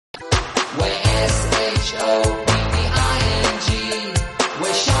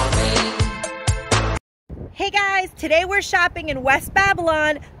Today we're shopping in West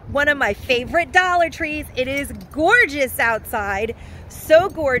Babylon, one of my favorite Dollar Trees. It is gorgeous outside, so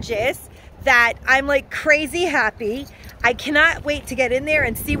gorgeous that I'm like crazy happy. I cannot wait to get in there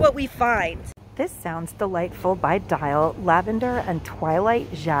and see what we find. This sounds delightful by Dial, lavender and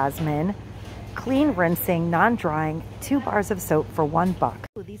twilight jasmine, clean rinsing, non-drying, 2 bars of soap for $1.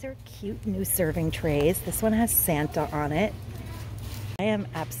 Oh, these are cute new serving trays. This one has Santa on it. I am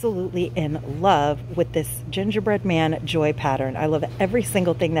absolutely in love with this gingerbread man joy pattern. I love every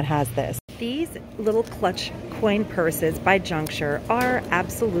single thing that has this. These little clutch coin purses by Juncture are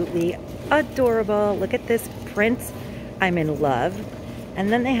absolutely adorable. Look at this print. I'm in love.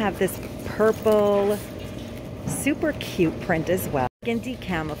 And then they have this purple, super cute print as well. Burgundy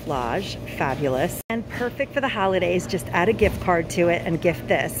camouflage, fabulous. And perfect for the holidays. Just add a gift card to it and gift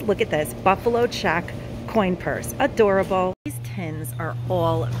this. Look at this, buffalo check coin purse, adorable. These tins are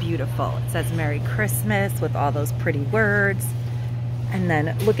all beautiful. It says Merry Christmas with all those pretty words. And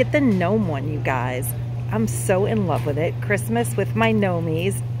then look at the gnome one, you guys. I'm so in love with it. Christmas with my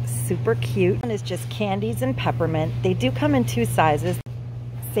gnomies, super cute. One is just candies and peppermint. They do come in 2 sizes.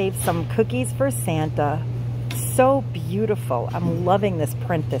 Save some cookies for Santa. So beautiful. I'm loving this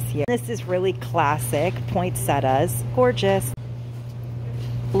print this year. This is really classic, poinsettias, gorgeous.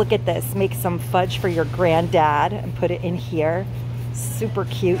 Look at this, make some fudge for your granddad and put it in here. Super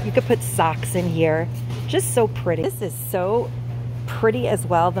cute. You could put socks in here. Just so pretty. This is so pretty as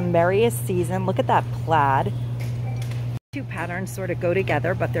well. The merriest season. Look at that plaid. 2 patterns sort of go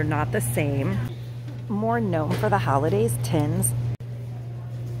together, but they're not the same. More gnome for the holidays tins.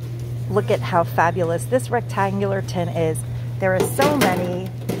 Look at how fabulous this rectangular tin is. There are so many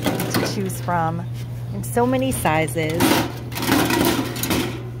to choose from in so many sizes.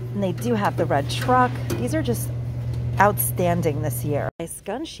 And they do have the red truck. These are just outstanding this year. By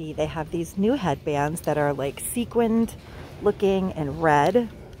Scunchie, they have these new headbands that are like sequined looking in red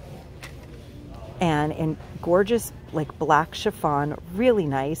and in gorgeous like black chiffon, really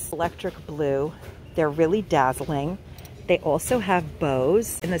nice. Electric blue, they're really dazzling. They also have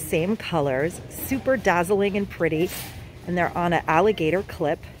bows in the same colors, super dazzling and pretty, and they're on an alligator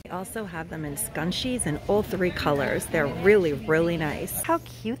clip. They also have them in scunchies in all 3 colors. They're really, really nice. How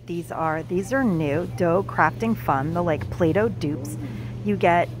cute these are. These are new, dough crafting fun, the like Play-Doh dupes. You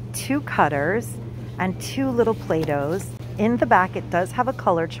get 2 cutters and 2 little Play-Dohs. In the back, it does have a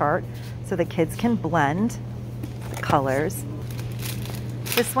color chart so the kids can blend the colors.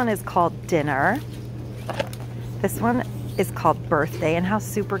 This one is called Dinner. This one is called Birthday, and how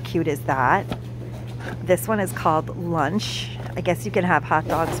super cute is that? This one is called Lunch. I guess you can have hot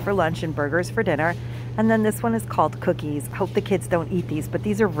dogs for lunch and burgers for dinner. And then this one is called Cookies. I hope the kids don't eat these, but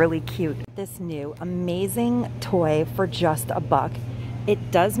these are really cute. This new amazing toy for just $1.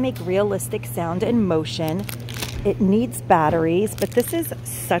 It does make realistic sound and motion. It needs batteries, but this is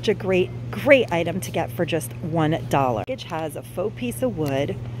such a great item to get for just $1. It has a faux piece of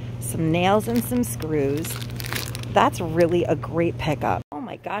wood, some nails and some screws. That's really a great pickup. Oh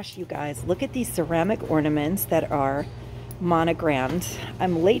my gosh, you guys, look at these ceramic ornaments that are monogrammed.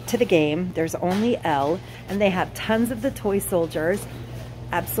 I'm late to the game. There's only L, and they have tons of the toy soldiers.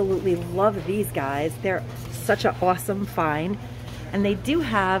 Absolutely love these guys. They're such an awesome find. And they do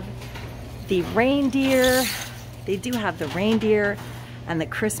have the reindeer. They do have the reindeer and the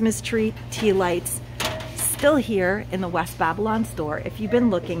Christmas tree tea lights still here in the West Babylon store if you've been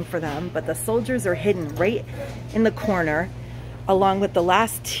looking for them, but the soldiers are hidden right in the corner along with the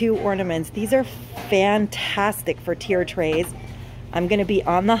last 2 ornaments. These are fantastic for tier trays. I'm gonna be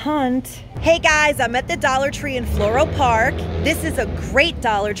on the hunt. Hey guys, I'm at the Dollar Tree in Floral Park. This is a great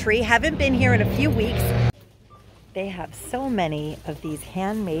Dollar Tree. Haven't been here in a few weeks. They have so many of these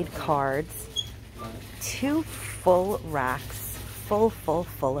handmade cards. 2 full racks, full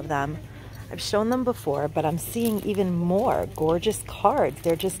of them. I've shown them before, but I'm seeing even more gorgeous cards.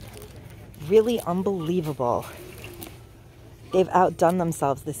 They're just really unbelievable. They've outdone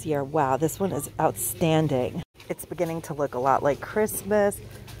themselves this year. Wow, this one is outstanding. It's beginning to look a lot like Christmas.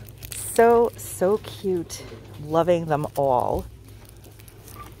 So cute. Loving them all.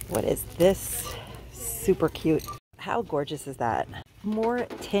 What is this? Super cute. How gorgeous is that? More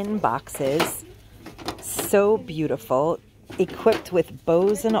tin boxes. So beautiful. Equipped with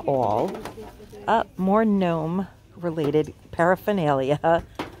bows and all. More gnome related paraphernalia.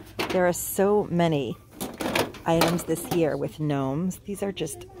 There are so many items this year with gnomes. These are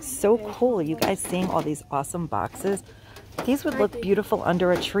just so cool. You guys seeing all these awesome boxes? These would look beautiful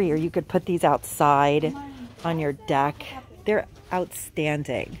under a tree, or you could put these outside on your deck. They're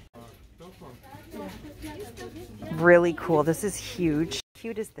outstanding. Really cool. This is huge.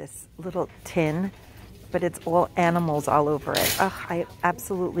 Cute is this little tin but it's all animals all over it. Ugh, I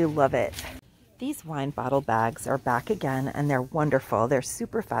absolutely love it. These wine bottle bags are back again, and they're wonderful. They're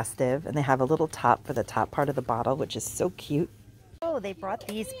super festive, and they have a little top for the top part of the bottle, which is so cute. Oh, they brought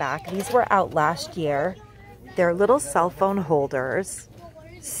these back. These were out last year. They're little cell phone holders.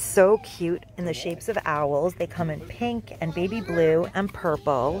 So cute, in the shapes of owls. They come in pink and baby blue and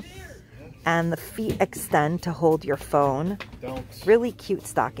purple. And the feet extend to hold your phone. Really cute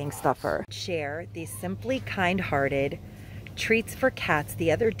stocking stuffer. Share these Simply Kind-Hearted treats for cats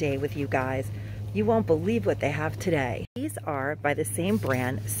the other day with you guys. You won't believe what they have today. These are by the same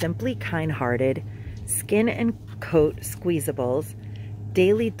brand, Simply Kind-Hearted Skin and Coat Squeezables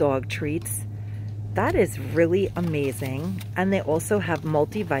Daily Dog Treats. That is really amazing. And they also have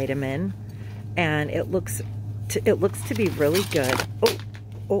multivitamin, and it looks to be really good.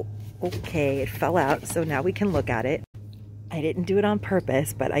 Oh, okay, it fell out, so now we can look at it. I didn't do it on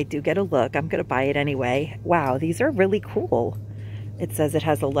purpose, but I do get a look. I'm gonna buy it anyway. Wow, these are really cool. It says it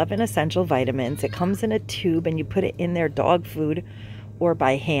has 11 essential vitamins. It comes in a tube, and you put it in their dog food or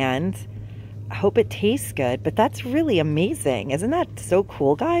by hand. I hope it tastes good, but that's really amazing. Isn't that so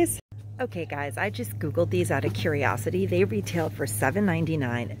cool, guys? Okay, guys, I just Googled these out of curiosity. They retail for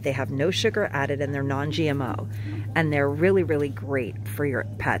 $7.99. They have no sugar added, and they're non-GMO. And they're really, really great for your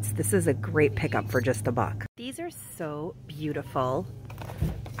pets. This is a great pickup for just $1. These are so beautiful.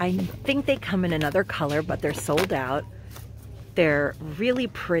 I think they come in another color, but they're sold out. They're really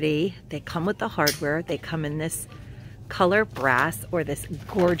pretty. They come with the hardware. They come in this color brass, or this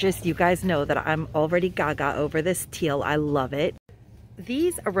gorgeous, you guys know that I'm already gaga over this teal. I love it.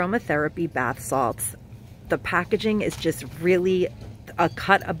 These aromatherapy bath salts, the packaging is just really a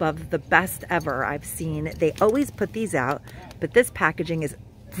cut above the best ever I've seen. They always put these out, but this packaging is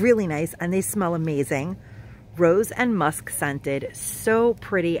really nice, and they smell amazing. Rose and musk scented, so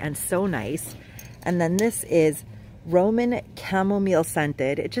pretty and so nice. And then this is Roman chamomile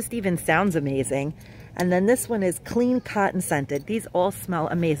scented. It just even sounds amazing. And then this one is clean cotton scented. These all smell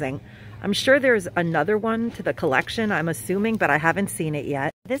amazing. I'm sure there's another one to the collection, I'm assuming, but I haven't seen it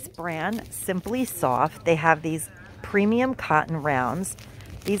yet. This brand, Simply Soft, they have these premium cotton rounds.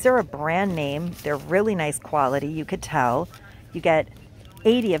 These are a brand name. They're really nice quality, you could tell. You get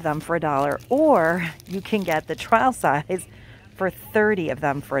 80 of them for $1, or you can get the trial size for 30 of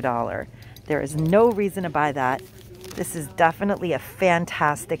them for $1. There is no reason to buy that. This is definitely a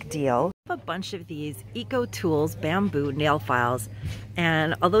fantastic deal. I have a bunch of these Eco Tools bamboo nail files,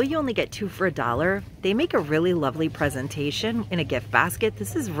 and although you only get 2 for $1, they make a really lovely presentation in a gift basket.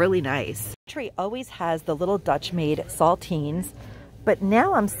 This is really nice. Tree always has the little Dutch-made saltines, but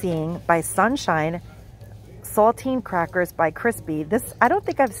now I'm seeing by Sunshine saltine crackers by Crispy. This, I don't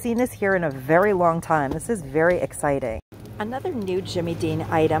think I've seen this here in a very long time. This is very exciting. Another new Jimmy Dean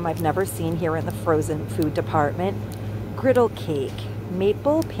item I've never seen here in the frozen food department, griddle cake,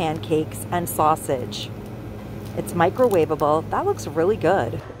 maple pancakes and sausage. It's microwavable. That looks really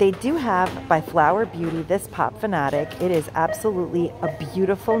good. They do have by Flower Beauty this Pop Fanatic. It is absolutely a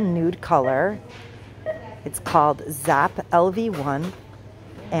beautiful nude color. It's called Zap LV1,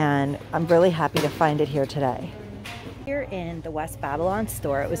 and I'm really happy to find it here today. Here in the West Babylon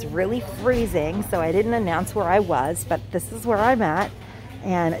store, it was really freezing, so I didn't announce where I was, but this is where I'm at,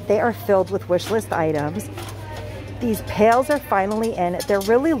 and they are filled with wish list items. These pails are finally in. They're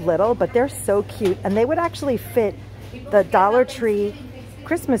really little, but they're so cute, and they would actually fit the Dollar Tree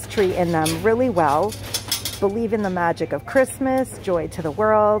Christmas tree in them really well. Believe in the magic of Christmas, joy to the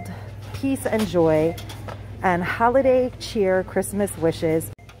world, peace and joy, and holiday cheer Christmas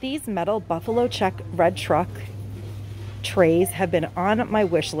wishes. These metal buffalo check red truck trays have been on my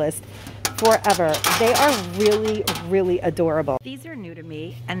wish list forever. They are really, really adorable. These are new to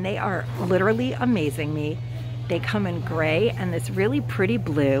me, and they are literally amazing me. They come in gray and this really pretty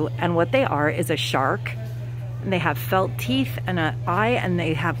blue, and what they are is a shark. And they have felt teeth and an eye, and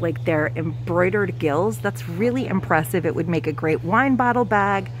they have like their embroidered gills. That's really impressive. It would make a great wine bottle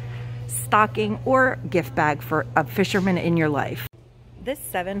bag, stocking, or gift bag for a fisherman in your life. This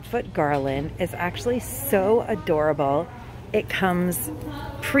 7-foot garland is actually so adorable. It comes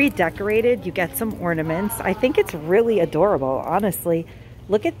pre-decorated. You get some ornaments. I think it's really adorable, honestly.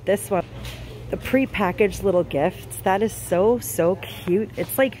 Look at this one. The pre-packaged little gifts. That is so, so cute.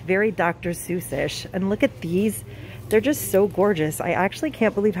 It's like very Dr. Seuss-ish. And look at these. They're just so gorgeous. I actually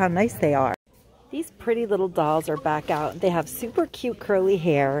can't believe how nice they are. These pretty little dolls are back out. They have super cute curly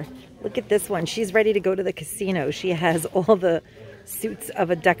hair. Look at this one. She's ready to go to the casino. She has all the suits of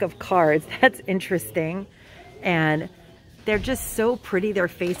a deck of cards. That's interesting. And they're just so pretty. Their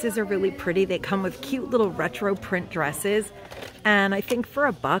faces are really pretty. They come with cute little retro print dresses. And I think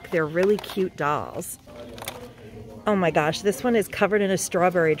for $1, they're really cute dolls. Oh my gosh, this one is covered in a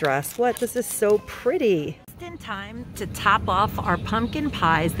strawberry dress. What? This is so pretty. Just in time to top off our pumpkin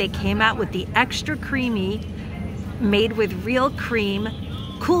pies, they came out with the extra creamy, made with real cream,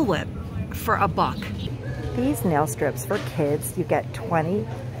 Cool Whip for $1. These nail strips for kids, you get 20,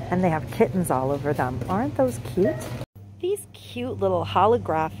 and they have kittens all over them. Aren't those cute? These cute little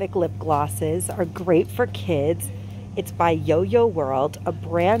holographic lip glosses are great for kids. It's by Yo-Yo World, a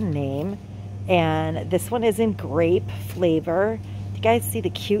brand name. And this one is in grape flavor. You guys see the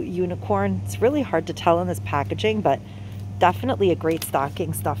cute unicorn? It's really hard to tell in this packaging, but definitely a great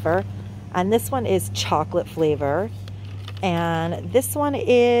stocking stuffer. And this one is chocolate flavor. And this one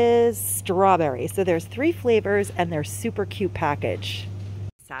is strawberry. So there's 3 flavors and they're super cute package.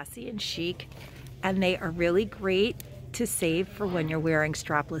 Sassy and chic. And they are really great to save for when you're wearing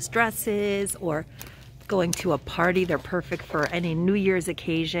strapless dresses or going to a party. They're perfect for any New Year's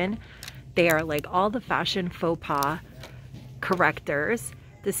occasion. They are like all the fashion faux pas correctors.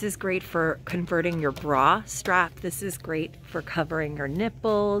 This is great for converting your bra strap. This is great for covering your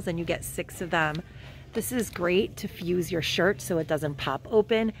nipples, and you get 6 of them. This is great to fuse your shirt so it doesn't pop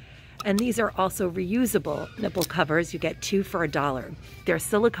open. And these are also reusable nipple covers. You get 2 for $1. They're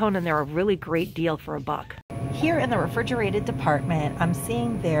silicone and they're a really great deal for $1. Here in the refrigerated department, I'm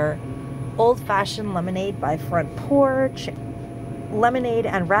seeing their old-fashioned lemonade by Front Porch, lemonade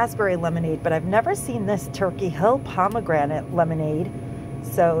and raspberry lemonade, but I've never seen this Turkey Hill pomegranate lemonade.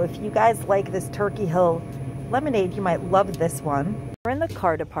 So if you guys like this Turkey Hill lemonade, you might love this one. We're in the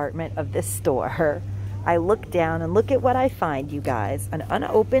car department of this store. I look down and look at what I find, you guys. An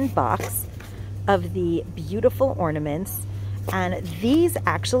unopened box of the beautiful ornaments. And these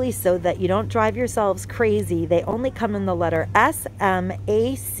actually, so that you don't drive yourselves crazy, they only come in the letter S, M,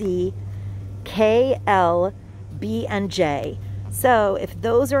 A, C, K, L, B, and J. So if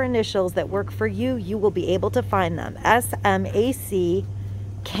those are initials that work for you, you will be able to find them. S, M, A, C,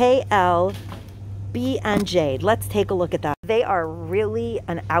 K, L, B, and J. Let's take a look at that. They are really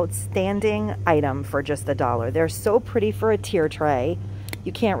an outstanding item for just $1. They're so pretty for a tier tray.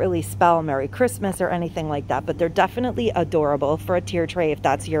 You can't really spell Merry Christmas or anything like that, but they're definitely adorable for a tier tray if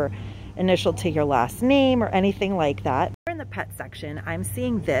that's your initial to your last name or anything like that. In the pet section, I'm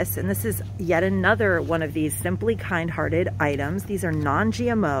seeing this, and this is yet another one of these Simply Kind-Hearted items. These are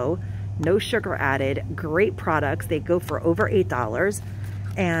non-GMO, no sugar added, great products. They go for over $8.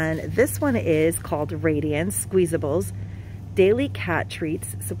 And this one is called Radiance Squeezables, daily cat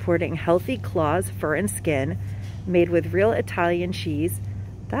treats supporting healthy claws, fur, and skin, made with real Italian cheese.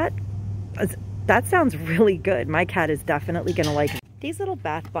 That sounds really good. My cat is definitely gonna like it. These little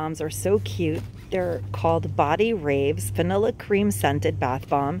bath bombs are so cute. They're called Body Raves Vanilla Cream Scented Bath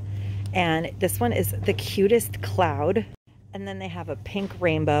Bomb. And this one is the cutest cloud. And then they have a pink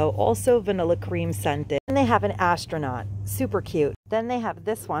rainbow, also vanilla cream scented. And they have an astronaut, super cute. Then they have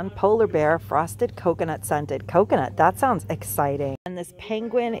this one, Polar Bear Frosted Coconut Scented. Coconut, that sounds exciting. And this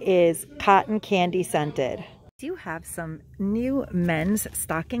penguin is cotton candy scented. I do have some new men's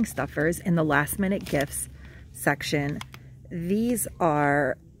stocking stuffers in the last minute gifts section. These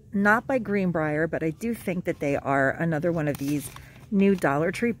are not by Greenbrier, but I do think that they are another one of these new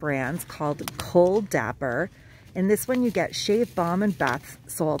Dollar Tree brands called Cold Dapper. In this one, you get shave balm and bath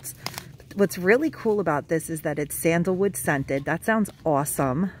salts. What's really cool about this is that it's sandalwood scented. That sounds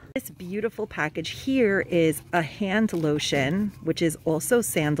awesome. This beautiful package here is a hand lotion, which is also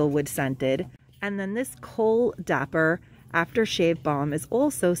sandalwood scented. And then this Cold Dapper aftershave balm is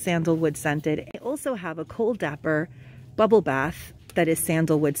also sandalwood scented. I also have a Cold Dapper bubble bath that is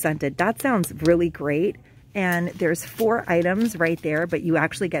sandalwood scented. That sounds really great. And there's 4 items right there, but you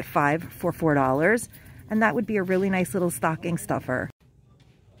actually get 5 for $4. And that would be a really nice little stocking stuffer.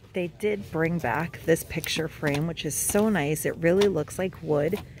 They did bring back this picture frame, which is so nice. It really looks like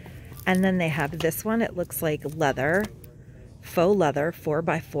wood. And then they have this one. It looks like leather, faux leather,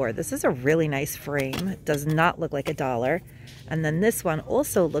 4x4. This is a really nice frame. It does not look like $1. And then this one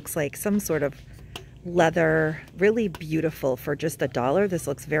also looks like some sort of leather, really beautiful for just $1. This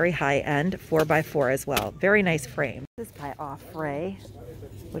looks very high end, 4x4 as well. Very nice frame. This is by Offray,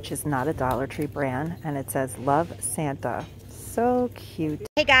 which is not a Dollar Tree brand, and it says Love Santa. So cute.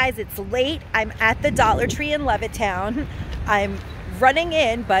 Hey guys, it's late. I'm at the Dollar Tree in Levittown. I'm running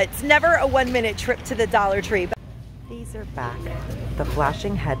in, but it's never a 1-minute trip to the Dollar Tree. These are back. The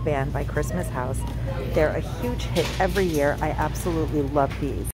flashing headband by Christmas House. They're a huge hit every year. I absolutely love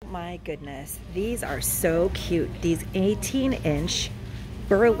these. My goodness, these are so cute. These 18-inch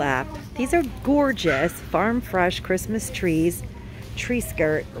burlap. These are gorgeous. Farm fresh Christmas trees. Tree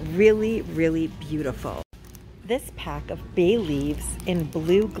skirt, really, really beautiful. This pack of bay leaves in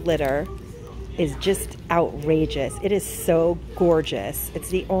blue glitter is just outrageous. It is so gorgeous. It's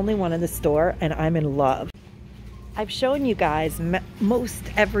the only one in the store and I'm in love. I've shown you guys most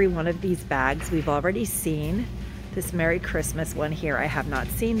every one of these bags we've already seen. This Merry Christmas one here I have not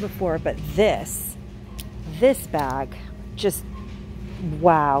seen before, but this bag, just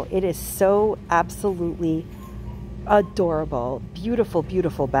wow, it is so absolutely adorable. Beautiful,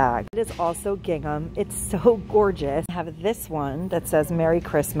 beautiful bag. It is also gingham. It's so gorgeous. I have this one that says Merry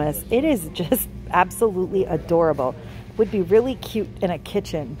Christmas. It is just absolutely adorable. Would be really cute in a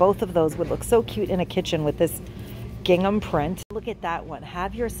kitchen. Both of those would look so cute in a kitchen with this gingham print. Look at that one.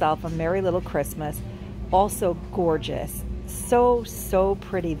 Have yourself a Merry Little Christmas. Also gorgeous. So, so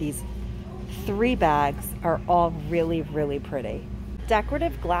pretty. These 3 bags are all really, really pretty.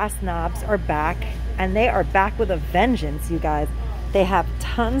 Decorative glass knobs are back, and they are back with a vengeance, you guys. They have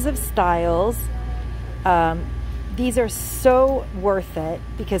tons of styles. These are so worth it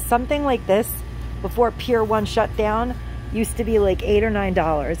because something like this before Pier 1 shut down used to be like $8 or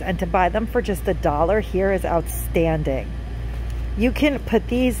 $9, and to buy them for just $1 here is outstanding. You can put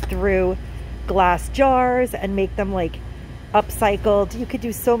these through glass jars and make them like upcycled. You could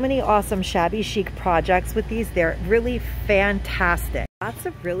do so many awesome shabby chic projects with these. They're really fantastic. Lots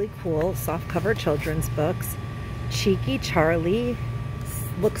of really cool softcover children's books. Cheeky Charlie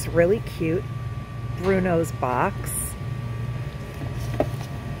looks really cute. Bruno's Box.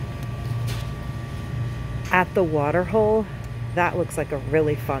 At the Waterhole. That looks like a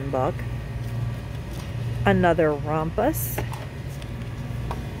really fun book. Another Rompus.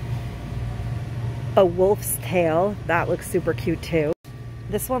 A Wolf's Tale, that looks super cute too.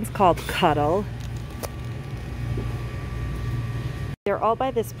 This one's called Cuddle. They're all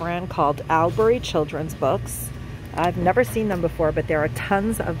by this brand called Albury Children's Books. I've never seen them before, but there are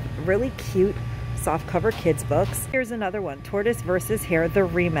tons of really cute softcover kids books. Here's another one, Tortoise vs. Hare, The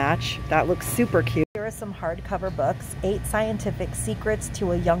Rematch. That looks super cute. Here are some hardcover books, 8 Scientific Secrets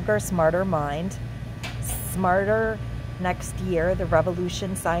to a Younger, Smarter Mind. Smarter Next Year, The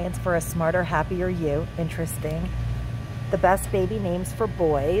Revolution, Science for a Smarter, Happier You. Interesting. The Best Baby Names for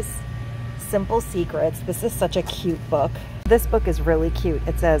Boys. Simple Secrets. This is such a cute book. This book is really cute.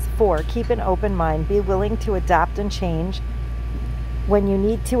 It says, 4, keep an open mind. Be willing to adapt and change when you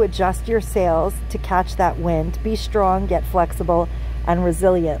need to adjust your sails to catch that wind. Be strong, yet flexible and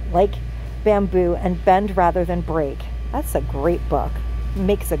resilient, like bamboo, and bend rather than break. That's a great book.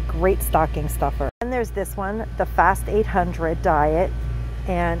 Makes a great stocking stuffer. And there's this one, The Fast 800 Diet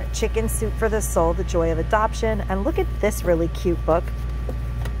and Chicken Soup for the Soul, The Joy of Adoption. And look at this really cute book.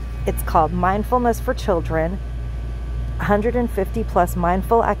 It's called Mindfulness for Children, 150 plus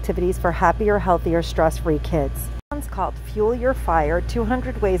mindful activities for happier, healthier, stress-free kids. This one's called Fuel Your Fire,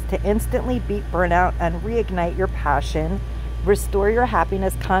 200 ways to instantly beat burnout and reignite your passion, restore your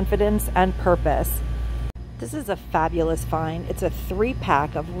happiness, confidence, and purpose. This is a fabulous find. It's a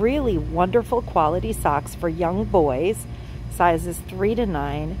 3-pack of really wonderful quality socks for young boys, sizes 3 to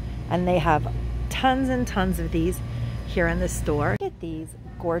 9, and they have tons and tons of these here in the store. Look at these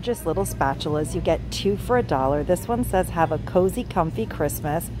gorgeous little spatulas. You get 2 for $1. This one says, have a cozy, comfy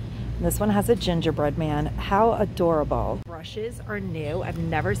Christmas. And this one has a gingerbread man. How adorable. Brushes are new. I've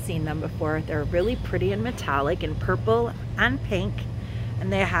never seen them before. They're really pretty and metallic in purple and pink.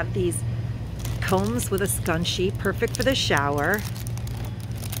 And they have these combs with a scrunchie, perfect for the shower.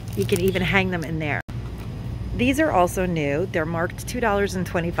 You can even hang them in there. These are also new. They're marked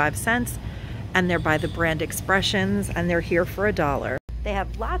 $2.25 and they're by the brand Expressions and they're here for $1. They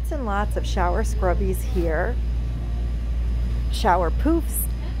have lots and lots of shower scrubbies here, shower poofs,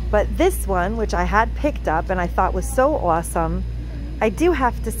 but this one, which I had picked up and I thought was so awesome, I do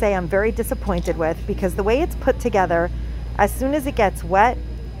have to say I'm very disappointed with, because the way it's put together, as soon as it gets wet,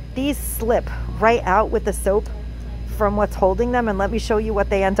 these slip right out with the soap from what's holding them. And let me show you what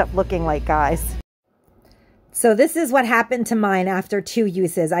they end up looking like, guys. So this is what happened to mine after 2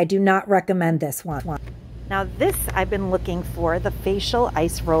 uses. I do not recommend this one. Now this I've been looking for. The facial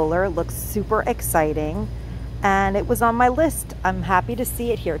ice roller looks super exciting and it was on my list. I'm happy to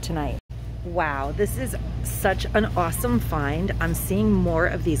see it here tonight. Wow, this is such an awesome find. I'm seeing more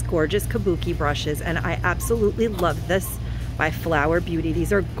of these gorgeous kabuki brushes and I absolutely love this by Flower Beauty.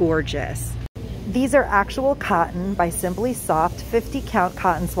 These are gorgeous. These are actual cotton by Simply Soft, 50 count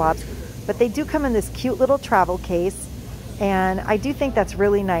cotton swabs, but they do come in this cute little travel case and I do think that's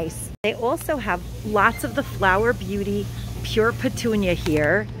really nice. They also have lots of the Flower Beauty Pure Petunia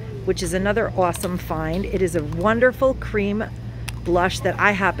here, which is another awesome find. It is a wonderful cream blush that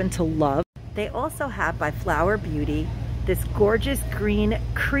I happen to love. They also have by Flower Beauty this gorgeous green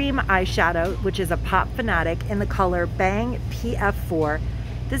cream eyeshadow, which is a Pop Fanatic in the color Bang PF4.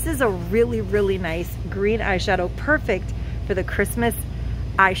 This is a really, really nice green eyeshadow, perfect for the Christmas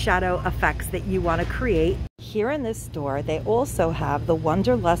eyeshadow effects that you want to create. Here in this store, they also have the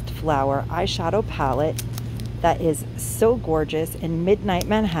Wonderlust Flower eyeshadow palette that is so gorgeous in Midnight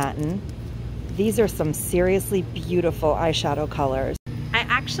Manhattan. These are some seriously beautiful eyeshadow colors. I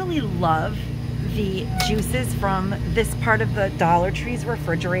actually love the juices from this part of the Dollar Tree's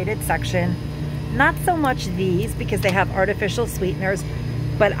refrigerated section. Not so much these because they have artificial sweeteners,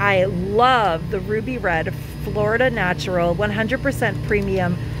 but I love the Ruby Red Florida Natural 100%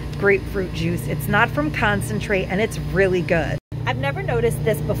 premium grapefruit juice. It's not from concentrate and it's really good. I've never noticed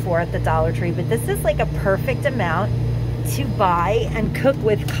this before at the Dollar Tree, but this is like a perfect amount to buy and cook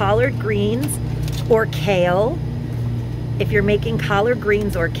with collard greens or kale. If you're making collard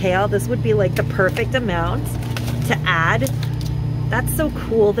greens or kale, this would be like the perfect amount to add. That's so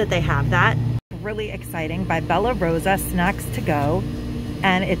cool that they have that. Really exciting by Bella Rosa Snacks to Go.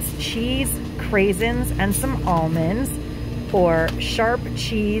 And it's cheese, craisins, and some almonds, or sharp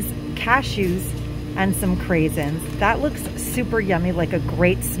cheese, cashews, and some craisins. That looks super yummy, like a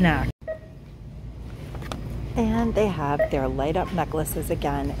great snack. And they have their light up necklaces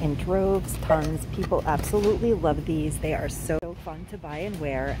again in droves, tons. People absolutely love these. They are so fun to buy and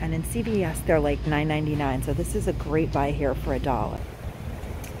wear. And in CVS, they're like $9.99. So this is a great buy here for $1.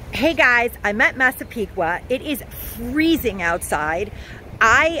 Hey guys, I'm at Massapequa. It is freezing outside.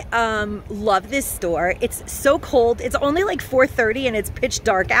 I love this store. It's so cold. It's only like 4:30 and it's pitch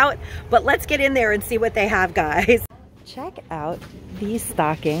dark out, but let's get in there and see what they have, guys. Check out these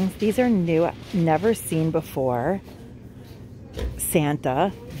stockings. These are new, never seen before.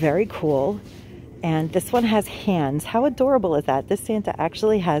 Santa, very cool. And this one has hands. How adorable is that? This Santa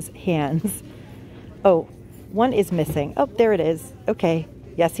actually has hands. Oh, one is missing. Oh, there it is. Okay,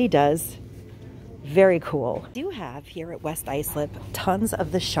 yes he does. Very cool. We do have here at West Islip tons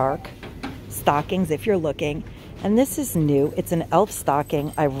of the shark stockings if you're looking. And this is new. It's an elf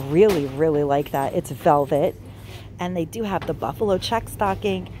stocking. I really, really like that. It's velvet. And they do have the buffalo check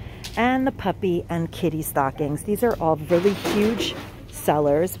stocking and the puppy and kitty stockings. These are all really huge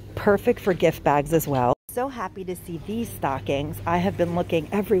sellers, perfect for gift bags as well. So happy to see these stockings. I have been looking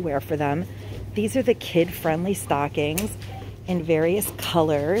everywhere for them. These are the kid-friendly stockings in various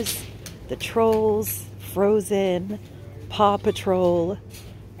colors. The Trolls, Frozen, Paw Patrol,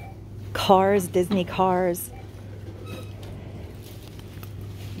 Cars, Disney Cars.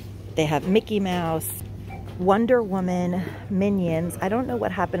 They have Mickey Mouse, Wonder Woman, Minions. I don't know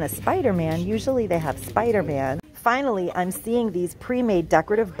what happened to Spider-Man. Usually they have Spider-Man. Finally, I'm seeing these pre-made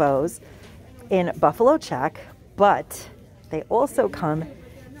decorative bows in buffalo check, but they also come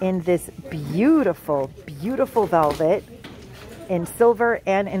in this beautiful, beautiful velvet in silver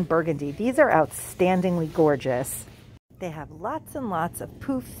and in burgundy. These are outstandingly gorgeous. They have lots and lots of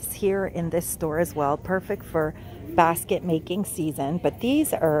poofs here in this store as well, perfect for basket making season. But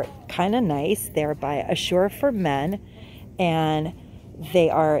these are kind of nice. They're by Assure for Men, and they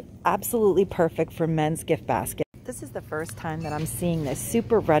are absolutely perfect for men's gift basket. This is the first time that I'm seeing this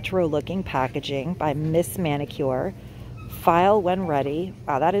super retro looking packaging by Miss Manicure. File when ready.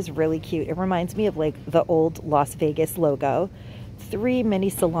 Wow, that is really cute. It reminds me of like the old Las Vegas logo. 3 mini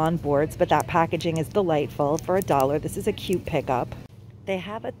salon boards, but that packaging is delightful for $1. This is a cute pickup. They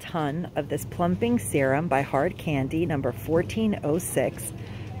have a ton of this plumping serum by Hard Candy, number 1406,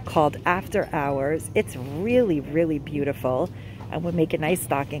 called After Hours. It's really, really beautiful and would make a nice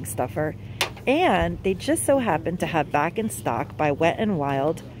stocking stuffer. And they just so happen to have back in stock by Wet n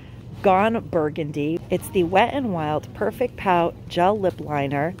Wild Gone Burgundy. It's the Wet n Wild Perfect Pout Gel Lip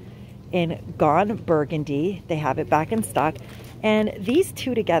Liner in Gone Burgundy. They have it back in stock. And these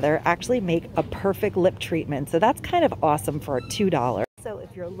two together actually make a perfect lip treatment. So that's kind of awesome for $2. So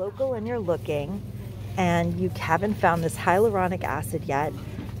if you're local and you're looking and you haven't found this hyaluronic acid yet,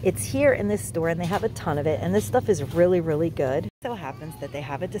 it's here in this store and they have a ton of it. And this stuff is really, really good. It so happens that they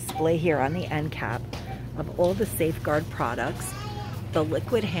have a display here on the end cap of all the Safeguard products. The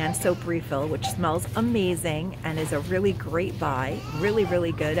liquid hand soap refill, which smells amazing and is a really great buy. Really,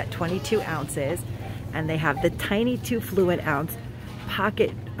 really good at 22 ounces. And they have the tiny 2 fluid ounce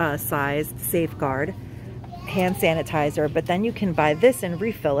pocket sized Safeguard hand sanitizer, but then you can buy this and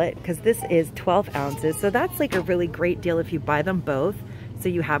refill it because this is 12 ounces. So that's like a really great deal if you buy them both. So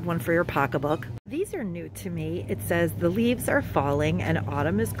you have one for your pocketbook. These are new to me. It says the leaves are falling and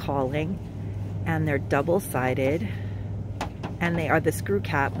autumn is calling, and they're double-sided. And they are the screw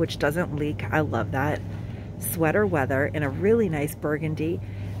cap, which doesn't leak. I love that. Sweater weather in a really nice burgundy,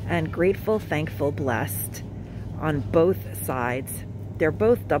 and grateful, thankful, blessed on both sides. They're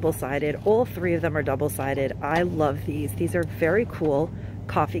both double-sided. All 3 of them are double-sided. I love these. These are very cool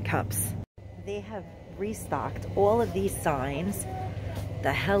coffee cups. They have restocked all of these signs,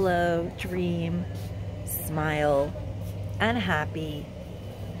 the hello, dream, smile, and happy,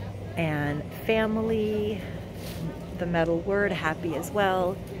 and family, the metal word happy as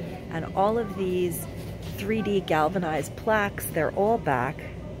well, and all of these 3D galvanized plaques, they're all back.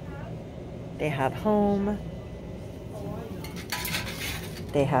 They have home,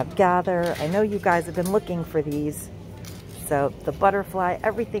 they have gather. I know you guys have been looking for these. So the butterfly,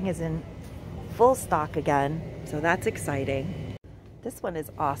 everything is in full stock again, so that's exciting. This one is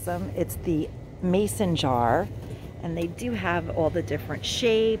awesome. It's the mason jar, and they do have all the different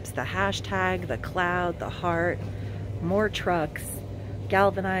shapes, the hashtag, the cloud, the heart, more trucks,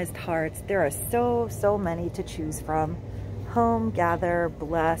 galvanized hearts. There are so many to choose from. Home, gather,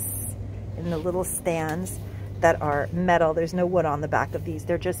 bless, in the little stands that are metal. There's no wood on the back of these.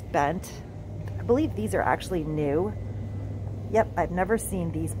 They're just bent. I believe these are actually new. Yep, I've never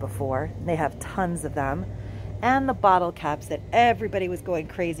seen these before. They have tons of them. And the bottle caps that everybody was going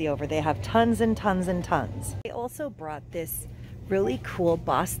crazy over. They have tons and tons and tons. They also brought this really cool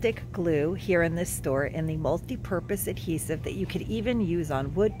Bostik glue here in this store in the multi-purpose adhesive that you could even use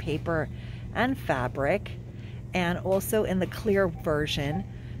on wood, paper, and fabric, and also in the clear version.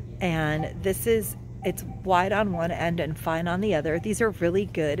 And this is, it's wide on one end and fine on the other. These are really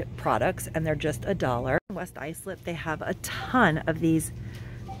good products, and they're just $1. West Islip, they have a ton of these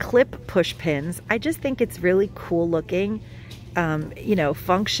clip push pins. I just think it's really cool looking. You know,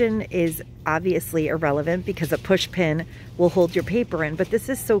 function is obviously irrelevant because a push pin will hold your paper in, but this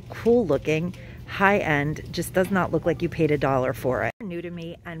is so cool looking, high end, just does not look like you paid $1 for it. They're new to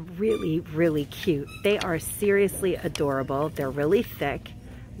me and really cute. They are seriously adorable. They're really thick.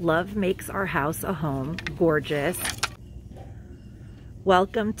 Love makes our house a home. Gorgeous.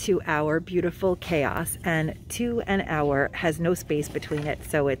 Welcome to our beautiful chaos, and to an hour has no space between it,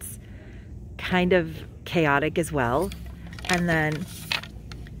 so it's kind of chaotic as well. And then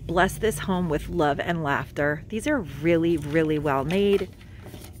bless this home with love and laughter. These are really well made.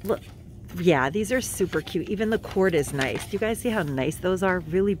 Look, yeah, these are super cute. Even the cord is nice. Do you guys see how nice those are?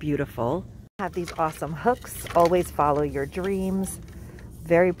 Really beautiful. Have these awesome hooks. Always follow your dreams.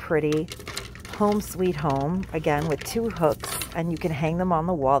 Very pretty. Home sweet home, again with 2 hooks, and you can hang them on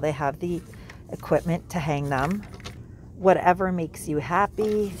the wall. They have the equipment to hang them. Whatever makes you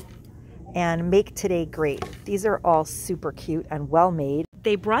happy, and make today great. These are all super cute and well made.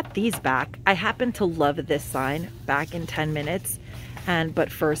 They brought these back. I happen to love this sign, back in 10 minutes,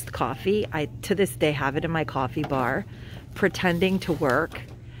 but first coffee. I to this day have it in my coffee bar. Pretending to work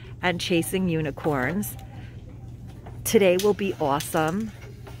and chasing unicorns. Today will be awesome.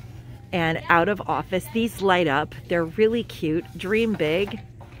 And out of office. These light up. They're really cute. Dream big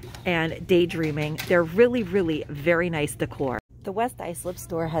and daydreaming. They're really very nice decor. The West Islip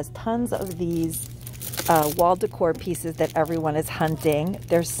store has tons of these wall decor pieces that everyone is hunting.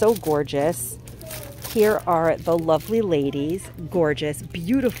 They're so gorgeous. Here are the lovely ladies. Gorgeous,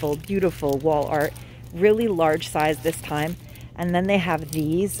 beautiful wall art. Really large size this time. And then they have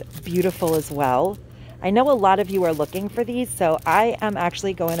these, beautiful as well. I know a lot of you are looking for these, so I am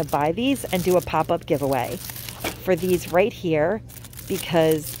actually going to buy these and do a pop-up giveaway for these right here,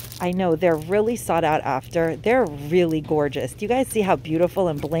 because I know they're really sought out after. They're really gorgeous. Do you guys see how beautiful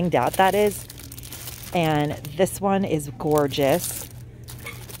and blinged out that is? And this one is gorgeous.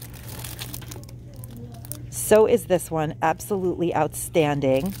 So is this one, absolutely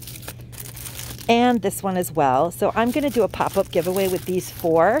outstanding. And this one as well. So I'm going to do a pop-up giveaway with these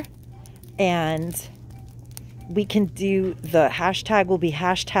 4, and we can do, the hashtag will be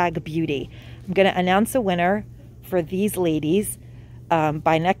hashtag beauty. I'm going to announce a winner for these ladies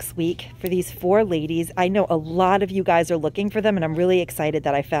by next week, for these 4 ladies. I know a lot of you guys are looking for them, and I'm really excited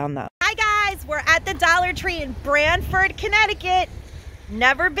that I found them. Hi guys, we're at the Dollar Tree in Branford, Connecticut.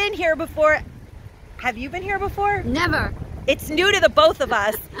 Never been here before. Have you been here before? Never. It's new to the both of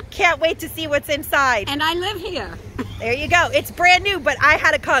us. Can't wait to see what's inside. And I live here. There you go. It's brand new, but I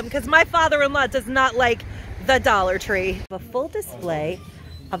had to come because my father-in-law does not like the Dollar Tree. A full display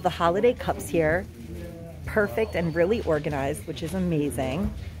of the holiday cups here. Perfect and really organized, which is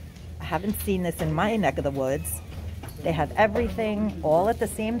amazing. I haven't seen this in my neck of the woods. They have everything all at the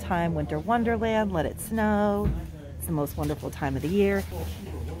same time. Winter Wonderland, Let It Snow. It's the most wonderful time of the year.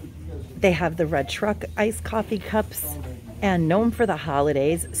 They have the red truck iced coffee cups and Gnome for the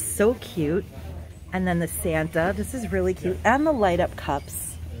holidays. So cute. And then the Santa. This is really cute. And the light up cups.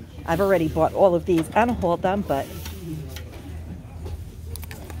 I've already bought all of these and hauled them, but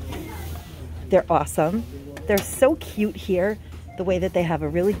they're awesome. They're so cute here, the way that they have a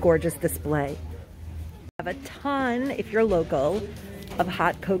really gorgeous display. I have a ton, if you're local, of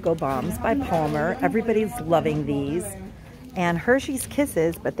hot cocoa bombs by Palmer. Everybody's loving these. And Hershey's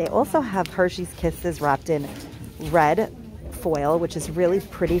Kisses, but they also have Hershey's Kisses wrapped in red foil, which is really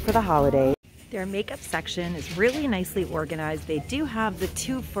pretty for the holidays. Their makeup section is really nicely organized. They do have the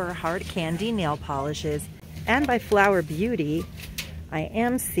 2 for hard candy nail polishes. And by Flower Beauty, I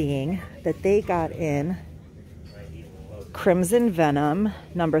am seeing that they got in Crimson Venom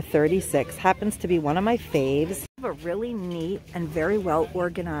number 36. Happens to be one of my faves. They have a really neat and very well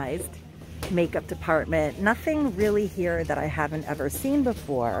organized makeup department. Nothing really here that I haven't ever seen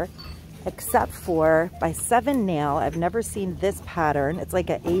before, except for by 7 Nail. I've never seen this pattern. It's like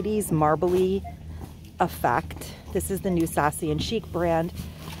an 80s marbly effect. This is the new Sassy and Chic brand.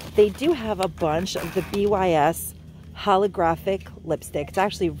 They do have a bunch of the BYS holographic lipstick. It's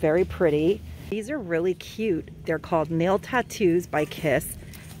actually very pretty. These are really cute. They're called Nail Tattoos by Kiss,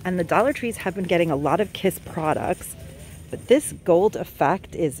 and the Dollar Trees have been getting a lot of Kiss products, but this gold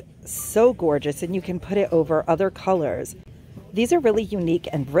effect is so gorgeous, and you can put it over other colors. These are really unique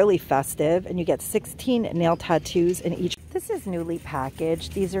and really festive, and you get 16 nail tattoos in each. This is newly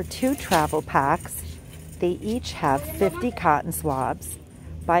packaged. These are 2 travel packs. They each have 50 cotton swabs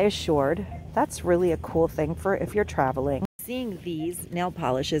by Assured. That's really a cool thing for if you're traveling. Seeing these nail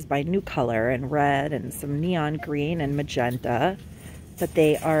polishes by New Color in red and some neon green and magenta, but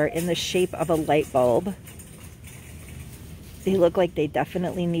they are in the shape of a light bulb. They look like they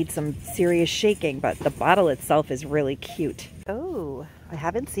definitely need some serious shaking, but the bottle itself is really cute. Oh, I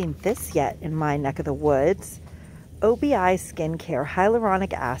haven't seen this yet in my neck of the woods. OBI Skincare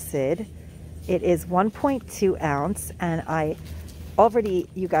Hyaluronic Acid. It is 1.2 ounce, and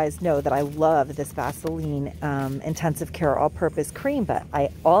you guys know that I love this Vaseline Intensive Care All-Purpose Cream, but I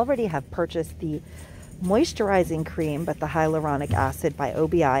already have purchased the moisturizing cream, but the hyaluronic acid by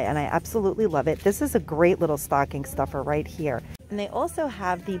OBI, and I absolutely love it. This is a great little stocking stuffer right here. And they also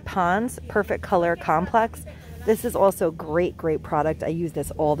have the Pond's Perfect Color Complex. This is also great product. I use this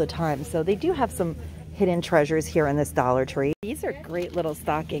all the time. So they do have some hidden treasures here in this Dollar Tree. These are great little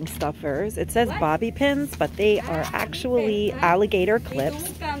stocking stuffers. It says bobby pins, but they are actually alligator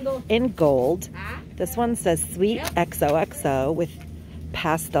clips in gold. This one says Sweet XOXO with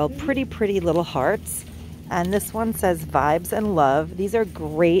pastel pretty little hearts. And this one says Vibes and Love. These are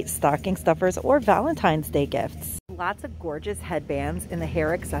great stocking stuffers or Valentine's Day gifts. Lots of gorgeous headbands in the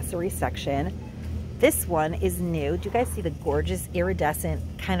hair accessory section. This one is new. Do you guys see the gorgeous iridescent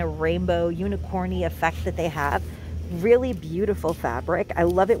kind of rainbow unicorny effect that they have? Really beautiful fabric. I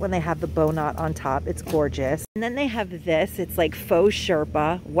love it when they have the bow knot on top. It's gorgeous. And then they have this. It's like faux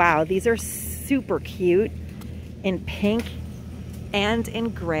Sherpa. Wow, these are super cute in pink and in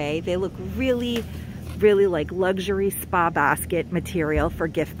gray. They look really like luxury spa basket material for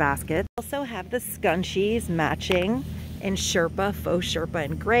gift baskets. Also have the scunchies matching in Sherpa, faux Sherpa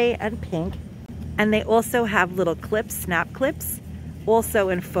in gray and pink. And they also have little clips, snap clips, also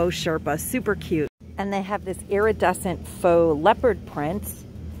in faux Sherpa, super cute. And they have this iridescent faux leopard print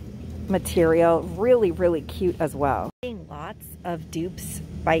material, really cute as well. Lots of dupes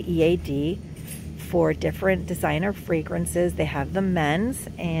by EAD for different designer fragrances. They have the men's,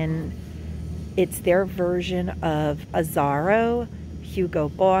 and it's their version of Azzaro, Hugo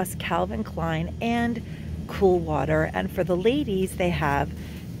Boss, Calvin Klein, and Cool Water. And for the ladies, they have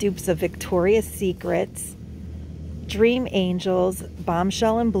dupes of Victoria's Secrets, Dream Angels,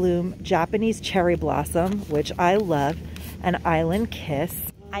 Bombshell and Bloom, Japanese Cherry Blossom, which I love, and Island Kiss.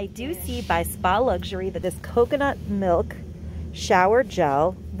 I do see by Spa Luxury that this coconut milk shower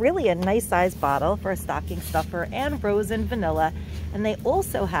gel, really a nice size bottle for a stocking stuffer, and rose and vanilla. And they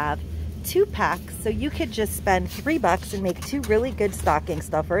also have 2 packs, so you could just spend $3 and make 2 really good stocking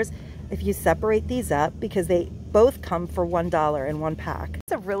stuffers if you separate these up, because they both come for $1 in 1 pack.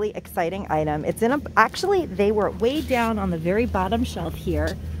 It's a really exciting item. It's in actually they were way down on the very bottom shelf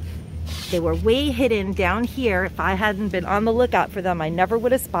here. They were way hidden down here. If I hadn't been on the lookout for them, I never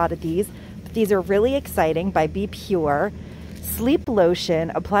would have spotted these. But these are really exciting by Be Pure. Sleep lotion,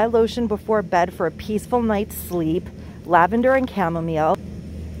 apply lotion before bed for a peaceful night's sleep. Lavender and chamomile.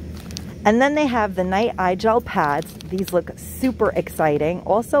 And then they have the night eye gel pads. These look super exciting.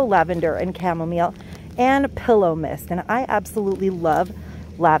 Also lavender and chamomile, and pillow mist. And I absolutely love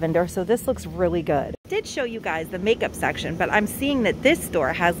lavender, so this looks really good. I did show you guys the makeup section, but I'm seeing that this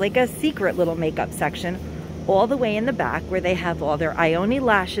store has like a secret little makeup section all the way in the back where they have all their Ioni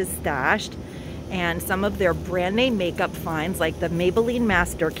lashes stashed and some of their brand name makeup finds like the Maybelline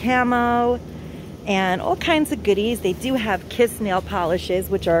Master Camo and all kinds of goodies. They do have Kiss nail polishes,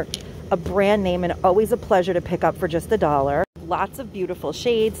 which are a brand name and always a pleasure to pick up for just $1. Lots of beautiful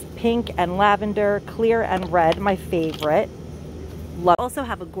shades, pink and lavender, clear and red, my favorite. Also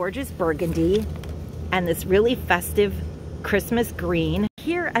have a gorgeous burgundy and this really festive Christmas green.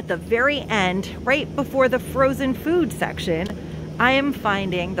 Here at the very end, right before the frozen food section, I am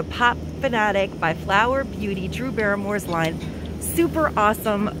finding the Pop Fanatic by Flower Beauty, Drew Barrymore's line, super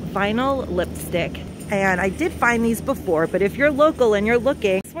awesome vinyl lipstick. And I did find these before, but if you're local and you're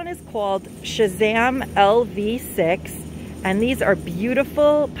looking, this one is called Shazam LV6, and these are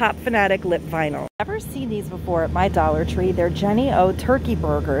beautiful Pop Fanatic lip vinyl. Never seen these before at my Dollar Tree. They're Jenny O turkey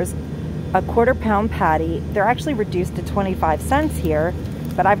burgers, a 1/4 pound patty. They're actually reduced to 25 cents here,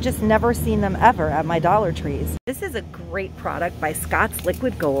 but I've just never seen them ever at my Dollar Trees. This is a great product by Scott's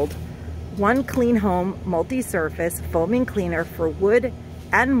Liquid Gold. One Clean Home multi-surface foaming cleaner for wood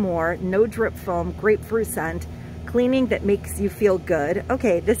and more, no drip foam, grapefruit scent, cleaning that makes you feel good.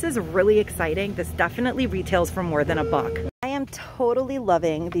 Okay, this is really exciting. This definitely retails for more than $1. I am totally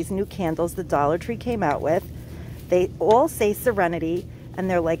loving these new candles the Dollar Tree came out with. They all say Serenity, and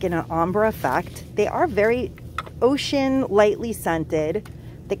they're like in an ombre effect. They are very ocean lightly scented.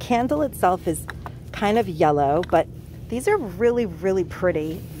 The candle itself is kind of yellow, but these are really, really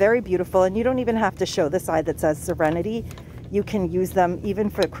pretty, very beautiful, and you don't even have to show the side that says Serenity. You can use them even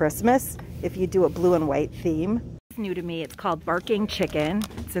for Christmas if you do a blue and white theme. It's new to me. It's called Barking Chicken.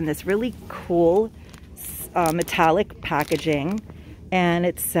 It's in this really cool metallic packaging, and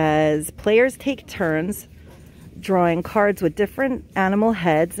it says players take turns drawing cards with different animal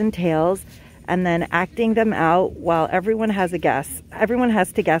heads and tails and then acting them out while everyone has a guess. Everyone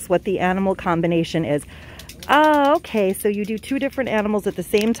has to guess what the animal combination is. Oh, okay, so you do 2 different animals at the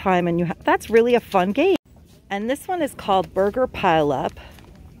same time, and that's really a fun game. And this one is called Burger Pile Up.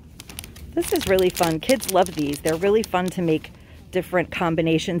 This is really fun. Kids love these. They're really fun to make different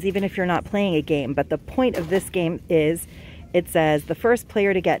combinations, even if you're not playing a game. But the point of this game is, it says the first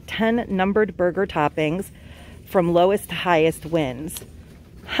player to get 10 numbered burger toppings from lowest to highest wins.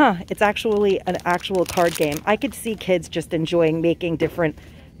 Huh, it's actually an actual card game. I could see kids just enjoying making different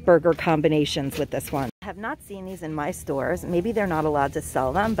burger combinations with this one. I have not seen these in my stores. Maybe they're not allowed to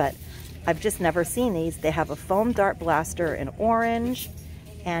sell them, but I've just never seen these. They have a foam dart blaster in orange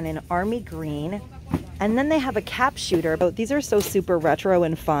and in army green. And then they have a cap shooter. These are so super retro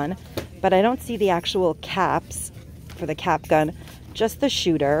and fun, but I don't see the actual caps for the cap gun, just the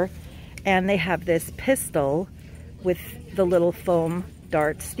shooter. And they have this pistol with the little foam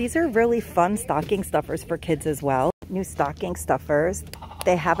darts. These are really fun stocking stuffers for kids as well. New stocking stuffers.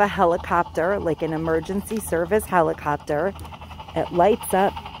 They have a helicopter, like an emergency service helicopter. It lights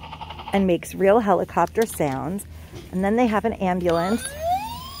up and makes real helicopter sounds. And then they have an ambulance.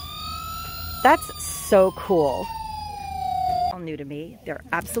 That's so cool. All new to me. They're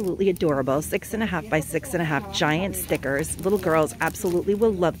absolutely adorable. 6.5 by 6.5 giant stickers. Little girls absolutely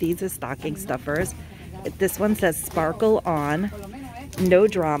will love these as stocking stuffers. This one says Sparkle On, no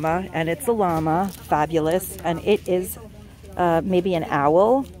drama, and it's a llama. Fabulous. And it is maybe an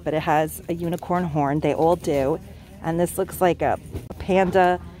owl, but it has a unicorn horn. They all do. And this looks like a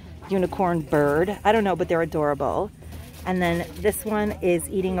panda unicorn bird. I don't know, but they're adorable. And then this one is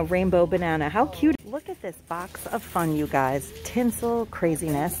eating a rainbow banana. How cute. Look at this box of fun, you guys. Tinsel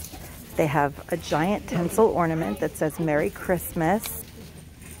craziness. They have a giant tinsel ornament that says Merry Christmas.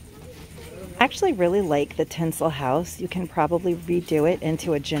 I actually really like the tinsel house. You can probably redo it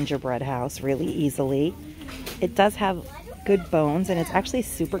into a gingerbread house really easily. It does have good bones, and it's actually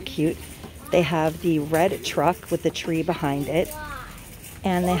super cute. They have the red truck with the tree behind it.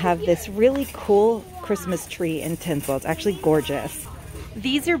 And they have this really cool Christmas tree in tinsel. It's actually gorgeous.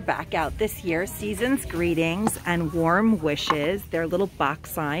 These are back out this year. Season's Greetings and Warm Wishes. They're little box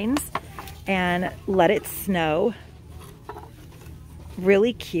signs. And Let It Snow.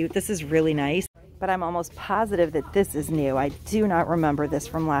 Really cute. This is really nice. But I'm almost positive that this is new. I do not remember this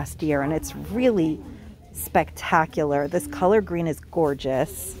from last year. And it's really spectacular. This color green is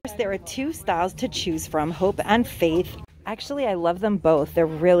gorgeous. There are 2 styles to choose from, Hope and Faith. Actually, I love them both. They're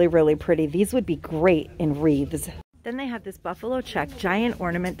really, really pretty. These would be great in wreaths. Then they have this buffalo check giant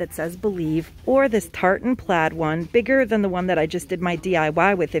ornament that says Believe, or this tartan plaid one, bigger than the one that I just did my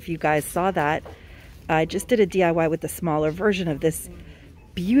DIY with, if you guys saw that. I just did a DIY with the smaller version of this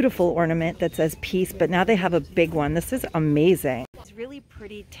beautiful ornament that says Peace, but now they have a big one. This is amazing. It's really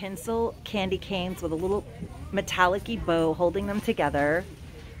pretty tinsel candy canes with a little metallic-y bow holding them together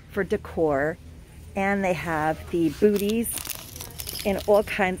for decor. And they have the booties in all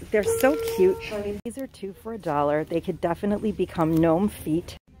kinds. They're so cute. These are 2 for $1. They could definitely become gnome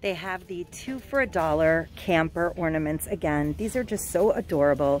feet. They have the 2 for $1 camper ornaments. Again, these are just so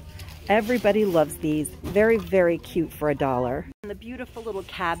adorable. Everybody loves these. Very, very cute for $1. And the beautiful little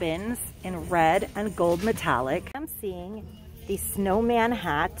cabins in red and gold metallic. I'm seeing the snowman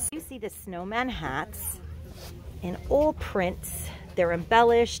hats. You see the snowman hats in all prints. They're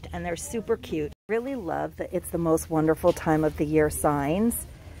embellished and they're super cute. Really love that it's the most wonderful time of the year signs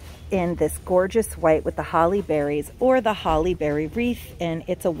in this gorgeous white with the holly berries or the holly berry wreath in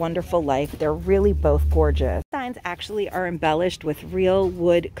It's a Wonderful Life. They're really both gorgeous. Signs actually are embellished with real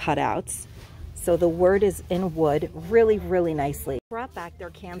wood cutouts. So the word is in wood really, really nicely. Brought back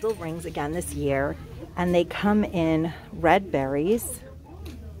their candle rings again this year, and they come in red berries.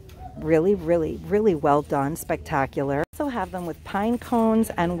 Really, really, really well done, spectacular. Also have them with pine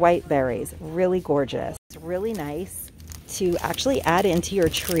cones and white berries, really gorgeous. It's really nice to actually add into your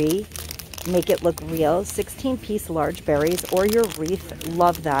tree, make it look real. 16-piece large berries or your wreath,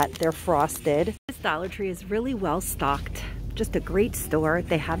 love that. They're frosted. This Dollar Tree is really well stocked. Just a great store.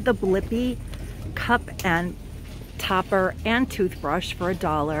 They have the Blippi cup and topper and toothbrush for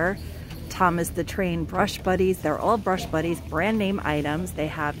 $1. Thomas the Train brush buddies. They're all brush buddies, brand name items. They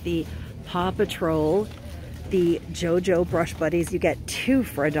have the Paw Patrol, the JoJo brush buddies. You get 2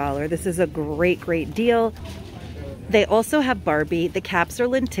 for $1. This is a great, great deal. They also have Barbie. The caps are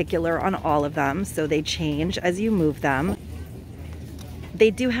lenticular on all of them, so they change as you move them.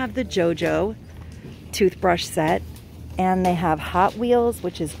 They do have the JoJo toothbrush set, and they have Hot Wheels,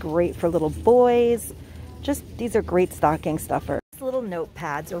 which is great for little boys. Just, these are great stocking stuffers. These little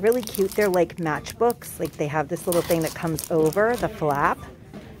notepads are really cute. They're like matchbooks. Like they have this little thing that comes over the flap,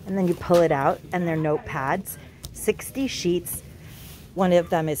 and then you pull it out, and they're notepads. 60 sheets. One of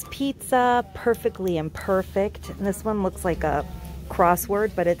them is pizza, perfectly imperfect. And this one looks like a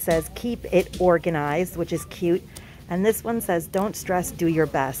crossword, but it says keep it organized, which is cute. And this one says, don't stress, do your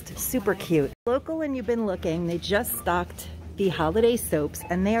best. Super cute. Local and You've Been Looking, they just stocked the holiday soaps,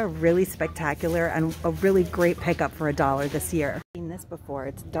 and they are really spectacular and a really great pickup for $1 this year. I've seen this before.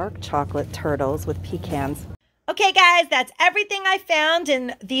 It's dark chocolate turtles with pecans. Okay guys, that's everything I found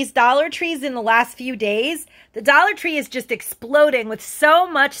in these Dollar Trees in the last few days. The Dollar Tree is just exploding with so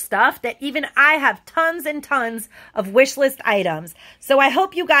much stuff that even I have tons and tons of wish list items. So I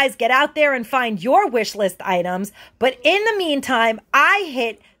hope you guys get out there and find your wish list items. But in the meantime, I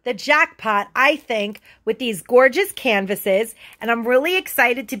hit the jackpot, I think, with these gorgeous canvases. And I'm really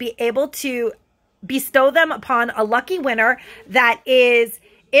excited to be able to bestow them upon a lucky winner that is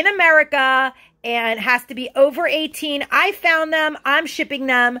in America and has to be over 18. I found them. I'm shipping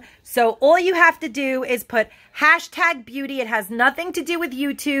them. So all you have to do is put #beauty. It has nothing to do with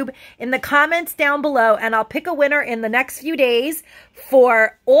YouTube in the comments down below, and I'll pick a winner in the next few days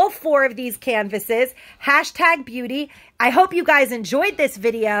for all 4 of these canvases. #beauty. I hope you guys enjoyed this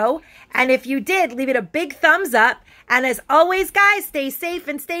video. And if you did, leave it a big thumbs up. And as always, guys, stay safe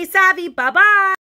and stay savvy. Bye-bye.